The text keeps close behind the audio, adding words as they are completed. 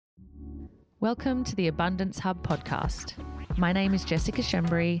Welcome to the Abundance Hub podcast. My name is Jessica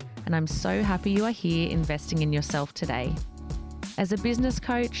Shembry, and I'm so happy you are here investing in yourself today. As a business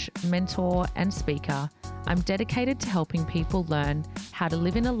coach, mentor, and speaker, I'm dedicated to helping people learn how to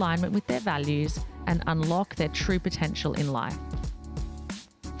live in alignment with their values and unlock their true potential in life.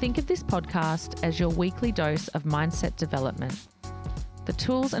 Think of this podcast as your weekly dose of mindset development. The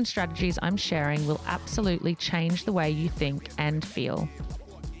tools and strategies I'm sharing will absolutely change the way you think and feel.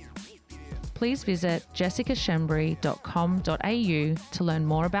 Please visit jessicashembry.com.au to learn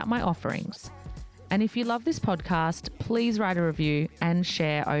more about my offerings. And if you love this podcast, please write a review and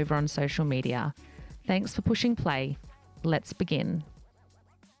share over on social media. Thanks for pushing play. Let's begin.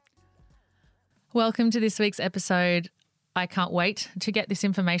 Welcome to this week's episode. I can't wait to get this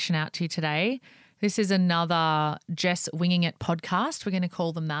information out to you today. This is another Jess Winging It podcast. We're going to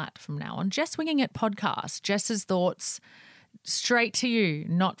call them that from now on. Jess Winging It podcast. Jess's thoughts straight to you,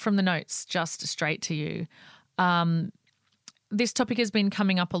 not from the notes, just straight to you. This topic has been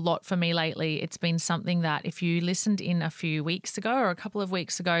coming up a lot for me lately. It's been something that if you listened in a few weeks ago or a couple of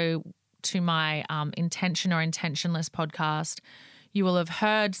weeks ago to my Intention or Intentionless podcast, you will have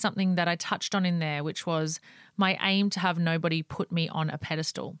heard something that I touched on in there, which was my aim to have nobody put me on a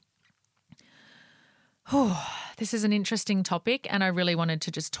pedestal. This is an interesting topic, and I really wanted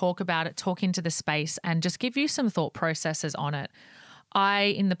to just talk about it, talk into the space, and just give you some thought processes on it. I,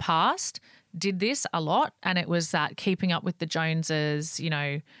 in the past, did this a lot, and it was that keeping up with the Joneses,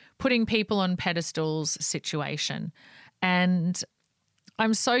 putting people on pedestals situation. And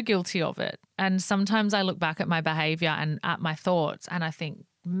I'm so guilty of it. And sometimes I look back at my behavior and at my thoughts, and I think,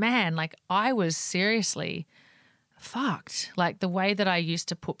 man, I was seriously fucked, the way that I used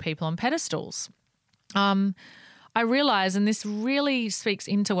to put people on pedestals. I realize, and this really speaks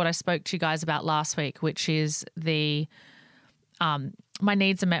into what I spoke to you guys about last week, which is my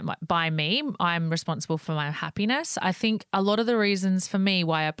needs are met by me. I'm responsible for my happiness. I think a lot of the reasons for me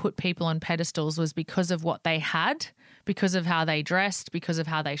why I put people on pedestals was because of what they had, because of how they dressed, because of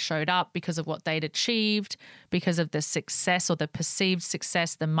how they showed up, because of what they'd achieved, because of the success or the perceived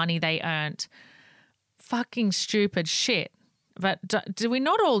success, the money they earned. Fucking stupid shit. But do we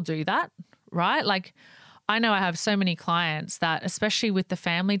not all do that? Right? I know I have so many clients that, especially with the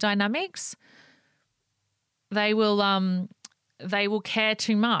family dynamics, they will care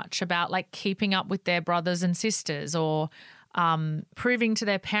too much about keeping up with their brothers and sisters, or proving to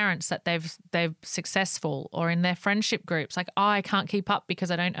their parents that they're successful, or in their friendship groups, I can't keep up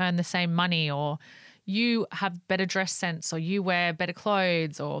because I don't earn the same money, or you have better dress sense, or you wear better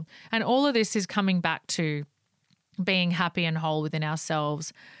clothes, and all of this is coming back to being happy and whole within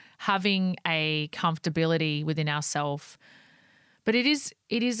ourselves, having a comfortability within ourselves. But it is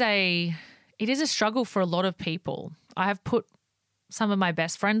a struggle for a lot of people. I have put some of my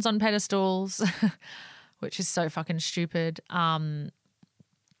best friends on pedestals, which is so fucking stupid. I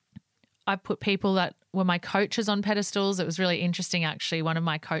put people that were my coaches on pedestals. It was really interesting, actually. One of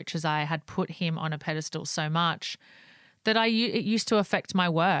my coaches, I had put him on a pedestal so much that it used to affect my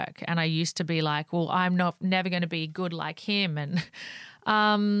work, and I used to be like, well, I'm never going to be good like him, and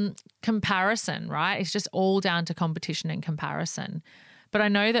comparison, right? It's just all down to competition and comparison. But I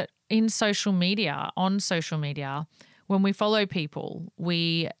know that on social media, when we follow people,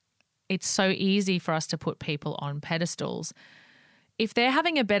 it's so easy for us to put people on pedestals. If they're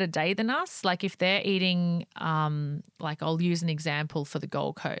having a better day than us, if they're eating, I'll use an example for the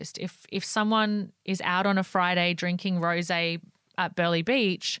Gold Coast. If someone is out on a Friday drinking rosé at Burleigh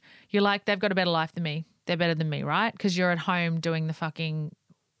Beach, you're like, they've got a better life than me. They're better than me, right? Because you're at home doing the fucking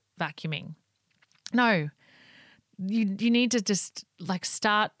vacuuming. No, you need to just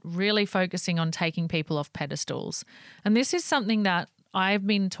start really focusing on taking people off pedestals. And this is something that I've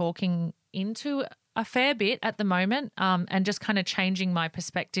been talking into a fair bit at the moment, and just kind of changing my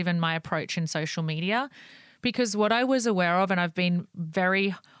perspective and my approach in social media, because what I was aware of, and I've been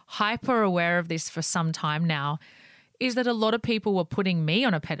very hyper aware of this for some time now, is that a lot of people were putting me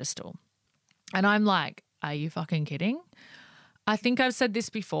on a pedestal. And I'm like, are you fucking kidding? I think I've said this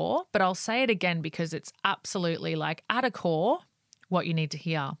before, but I'll say it again because it's absolutely at a core what you need to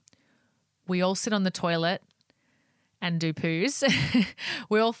hear. We all sit on the toilet and do poos.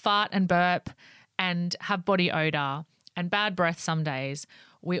 We all fart and burp and have body odor and bad breath some days.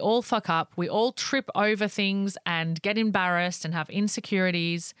 We all fuck up. We all trip over things and get embarrassed and have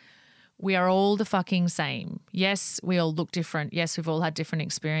insecurities. We are all the fucking same. Yes, we all look different. Yes, we've all had different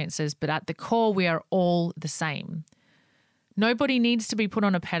experiences, but at the core, we are all the same. Nobody needs to be put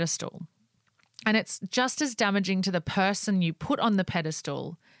on a pedestal. And it's just as damaging to the person you put on the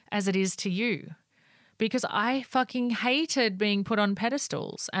pedestal as it is to you. Because I fucking hated being put on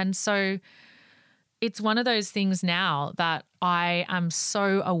pedestals. And so it's one of those things now that I am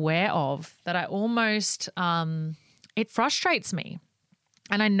so aware of that I almost it frustrates me.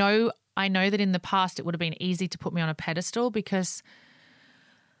 And I know that in the past it would have been easy to put me on a pedestal because,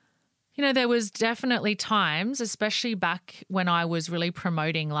 you know, there was definitely times, especially back when I was really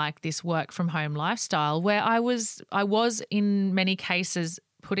promoting like this work from home lifestyle, where I was in many cases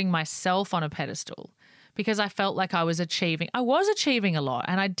putting myself on a pedestal because I felt like I was achieving a lot,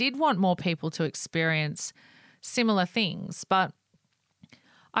 and I did want more people to experience similar things. But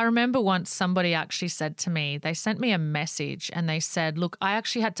I remember once somebody actually said to me, they sent me a message and they said, look, I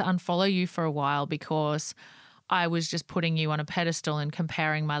actually had to unfollow you for a while because I was just putting you on a pedestal and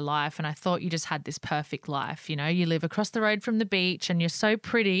comparing my life, and I thought you just had this perfect life. You know, you live across the road from the beach and you're so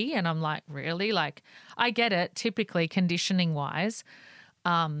pretty. And I'm like, really? Like, I get it. Typically, conditioning wise,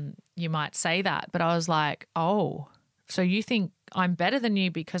 you might say that. But I was like, oh, so you think I'm better than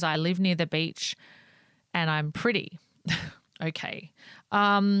you because I live near the beach and I'm pretty? Okay.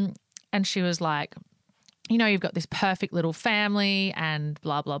 And she was like, you know, you've got this perfect little family and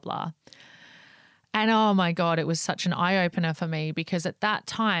blah, blah, blah. And oh my God, it was such an eye-opener for me because at that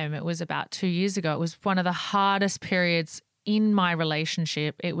time, it was about 2 years ago, it was one of the hardest periods in my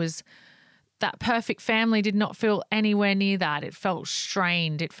relationship. It was that perfect family did not feel anywhere near that. It felt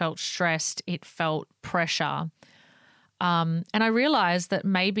strained. It felt stressed. It felt pressure. And I realized that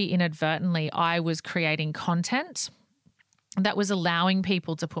maybe inadvertently I was creating content that was allowing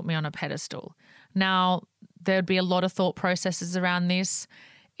people to put me on a pedestal. Now, there'd be a lot of thought processes around this.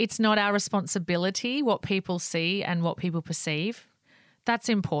 It's not our responsibility what people see and what people perceive. That's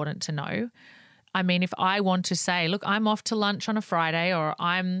important to know. I mean, if I want to say, look, I'm off to lunch on a Friday, or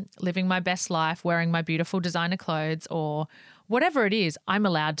I'm living my best life wearing my beautiful designer clothes, or whatever it is, I'm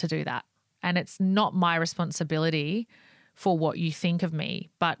allowed to do that. And it's not my responsibility for what you think of me.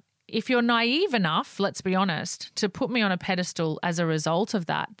 But if you're naive enough, let's be honest, to put me on a pedestal as a result of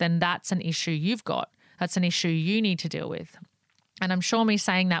that, then that's an issue you've got. That's an issue you need to deal with. And I'm sure me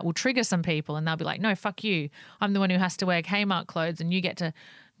saying that will trigger some people and they'll be like, no, fuck you. I'm the one who has to wear Kmart clothes and you get to,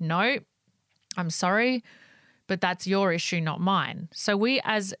 no, I'm sorry, but that's your issue, not mine. So we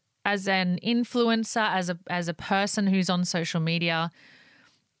as an influencer, as a person who's on social media,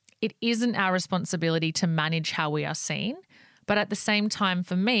 it isn't our responsibility to manage how we are seen. But at the same time,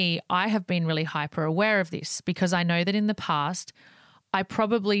 for me, I have been really hyper aware of this because I know that in the past, I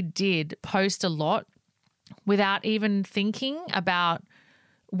probably did post a lot without even thinking about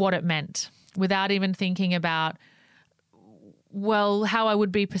what it meant, without even thinking about, well, how I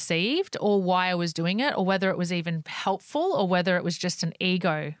would be perceived or why I was doing it or whether it was even helpful or whether it was just an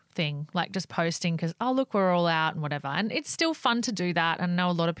ego thing, like just posting because, oh, look, we're all out and whatever. And it's still fun to do that. And I know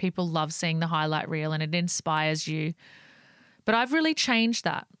a lot of people love seeing the highlight reel and it inspires you. But I've really changed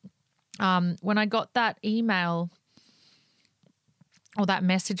that. When I got that email or that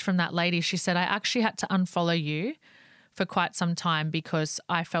message from that lady, she said, I actually had to unfollow you for quite some time because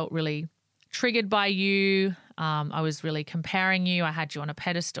I felt really triggered by you. I was really comparing you. I had you on a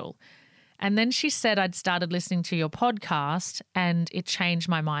pedestal. And then she said, I'd started listening to your podcast and it changed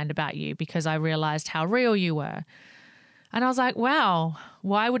my mind about you because I realized how real you were. And I was like, wow,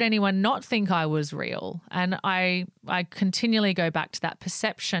 why would anyone not think I was real? And I continually go back to that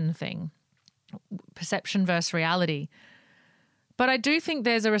perception thing, perception versus reality. But I do think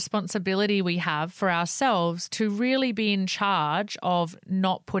there's a responsibility we have for ourselves to really be in charge of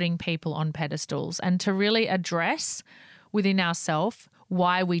not putting people on pedestals and to really address within ourselves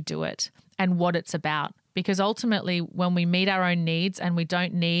why we do it and what it's about. Because ultimately, when we meet our own needs and we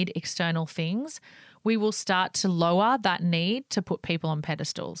don't need external things, we will start to lower that need to put people on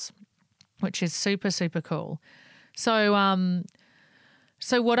pedestals, which is super, super cool. So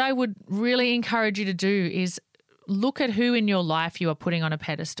what I would really encourage you to do is look at who in your life you are putting on a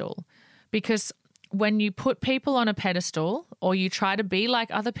pedestal, because when you put people on a pedestal or you try to be like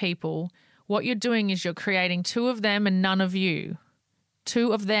other people, what you're doing is you're creating two of them and none of you.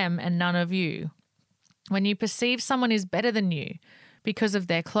 Two of them and none of you. When you perceive someone is better than you because of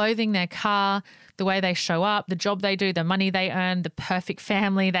their clothing, their car, the way they show up, the job they do, the money they earn, the perfect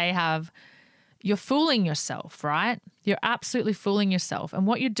family they have, you're fooling yourself, right? You're absolutely fooling yourself. And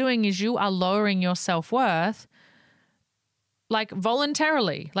what you're doing is you are lowering your self-worth like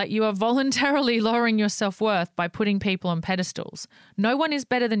voluntarily, like you are voluntarily lowering your self-worth by putting people on pedestals. No one is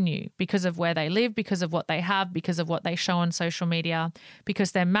better than you because of where they live, because of what they have, because of what they show on social media,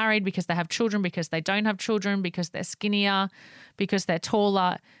 because they're married, because they have children, because they don't have children, because they're skinnier, because they're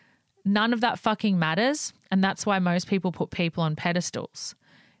taller. None of that fucking matters. And that's why most people put people on pedestals.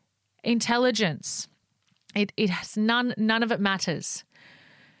 Intelligence, it has none of it matters.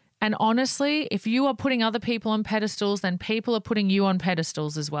 And honestly, if you are putting other people on pedestals, then people are putting you on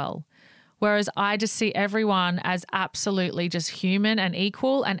pedestals as well. Whereas I just see everyone as absolutely just human and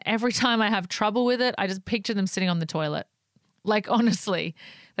equal. And every time I have trouble with it, I just picture them sitting on the toilet. Like, honestly,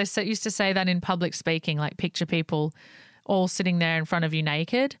 they used to say that in public speaking, like picture people all sitting there in front of you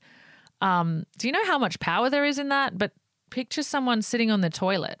naked. Do you know how much power there is in that? But picture someone sitting on the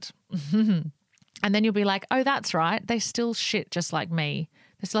toilet. And then you'll be like, oh, that's right. They still shit just like me.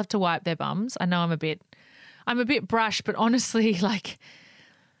 They still have to wipe their bums. I know I'm a bit brash, but honestly, like,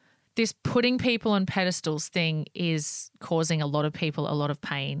 this putting people on pedestals thing is causing a lot of people a lot of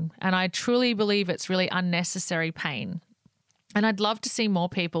pain. And I truly believe it's really unnecessary pain. And I'd love to see more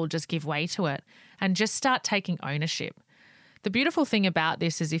people just give way to it and just start taking ownership. The beautiful thing about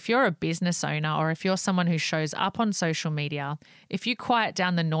this is if you're a business owner or if you're someone who shows up on social media, if you quiet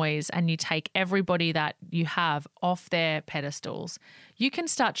down the noise and you take everybody that you have off their pedestals, you can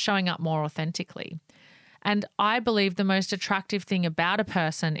start showing up more authentically. And I believe the most attractive thing about a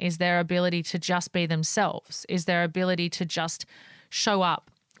person is their ability to just be themselves, is their ability to just show up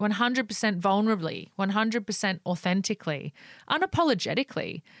 100% vulnerably, 100% authentically,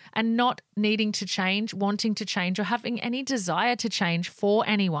 unapologetically, and not needing to change, wanting to change, or having any desire to change for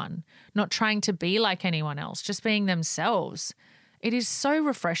anyone, not trying to be like anyone else, just being themselves. It is so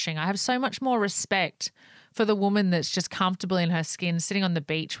refreshing. I have so much more respect for the woman that's just comfortable in her skin, sitting on the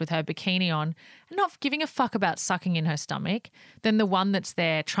beach with her bikini on and not giving a fuck about sucking in her stomach than the one that's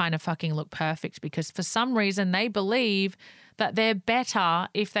there trying to fucking look perfect because for some reason they believe that they're better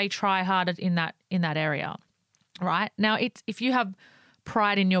if they try harder in that area, right? Now, if you have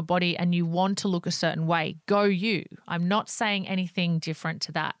pride in your body and you want to look a certain way, go you. I'm not saying anything different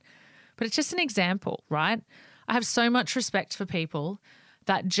to that, but it's just an example, right? I have so much respect for people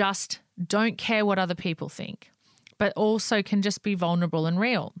that just don't care what other people think, but also can just be vulnerable and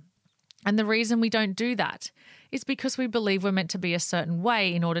real. And the reason we don't do that is because we believe we're meant to be a certain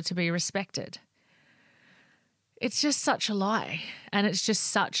way in order to be respected. It's just such a lie. And it's just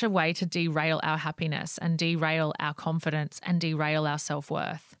such a way to derail our happiness and derail our confidence and derail our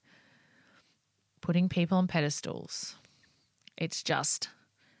self-worth. Putting people on pedestals. It's just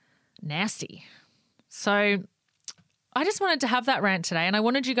nasty. So I just wanted to have that rant today and I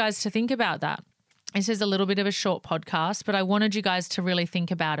wanted you guys to think about that. This is a little bit of a short podcast, but I wanted you guys to really think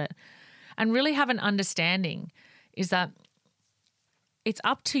about it and really have an understanding is that it's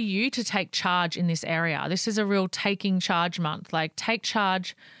up to you to take charge in this area. This is a real taking charge month. Like take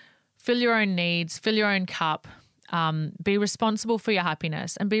charge, fill your own needs, fill your own cup, be responsible for your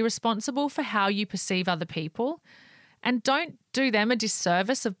happiness and be responsible for how you perceive other people and don't do them a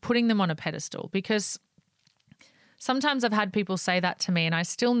disservice of putting them on a pedestal because sometimes I've had people say that to me and I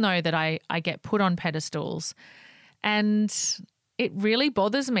still know that I get put on pedestals and it really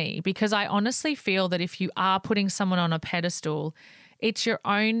bothers me because I honestly feel that if you are putting someone on a pedestal, it's your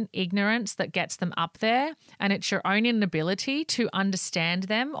own ignorance that gets them up there and it's your own inability to understand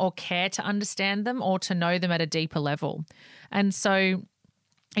them or care to understand them or to know them at a deeper level. And so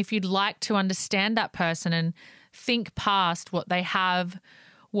if you'd like to understand that person and think past what they have,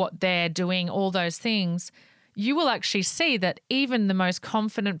 what they're doing, all those things, you will actually see that even the most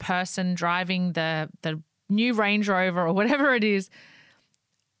confident person driving the new Range Rover or whatever it is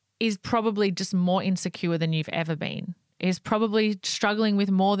probably just more insecure than you've ever been, is probably struggling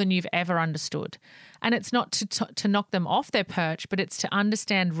with more than you've ever understood. And it's not to knock them off their perch, but it's to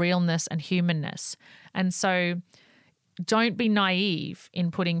understand realness and humanness. And so don't be naive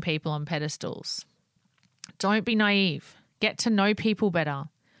in putting people on pedestals. Don't be naive. Get to know people better.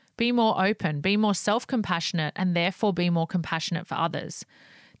 Be more open, be more self-compassionate, and therefore be more compassionate for others.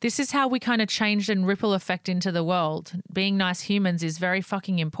 This is how we kind of changed and ripple effect into the world. Being nice humans is very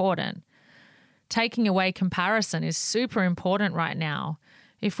fucking important. Taking away comparison is super important right now.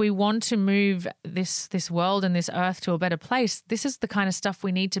 If we want to move this world and this earth to a better place, this is the kind of stuff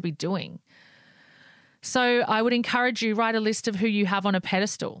we need to be doing. So I would encourage you, write a list of who you have on a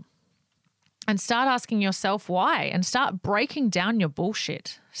pedestal. And start asking yourself why and start breaking down your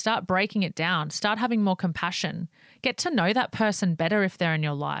bullshit. Start breaking it down. Start having more compassion. Get to know that person better if they're in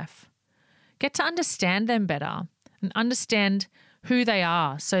your life. Get to understand them better and understand who they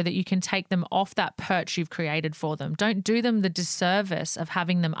are so that you can take them off that perch you've created for them. Don't do them the disservice of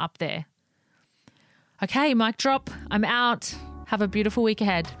having them up there. Okay, mic drop. I'm out. Have a beautiful week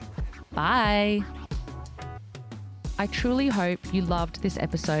ahead. Bye. I truly hope you loved this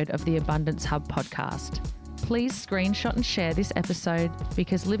episode of the Abundance Hub podcast. Please screenshot and share this episode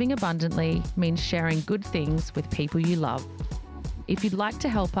because living abundantly means sharing good things with people you love. If you'd like to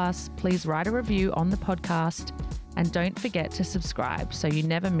help us, please write a review on the podcast, And don't forget to subscribe so you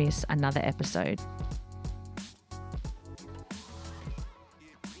never miss another episode.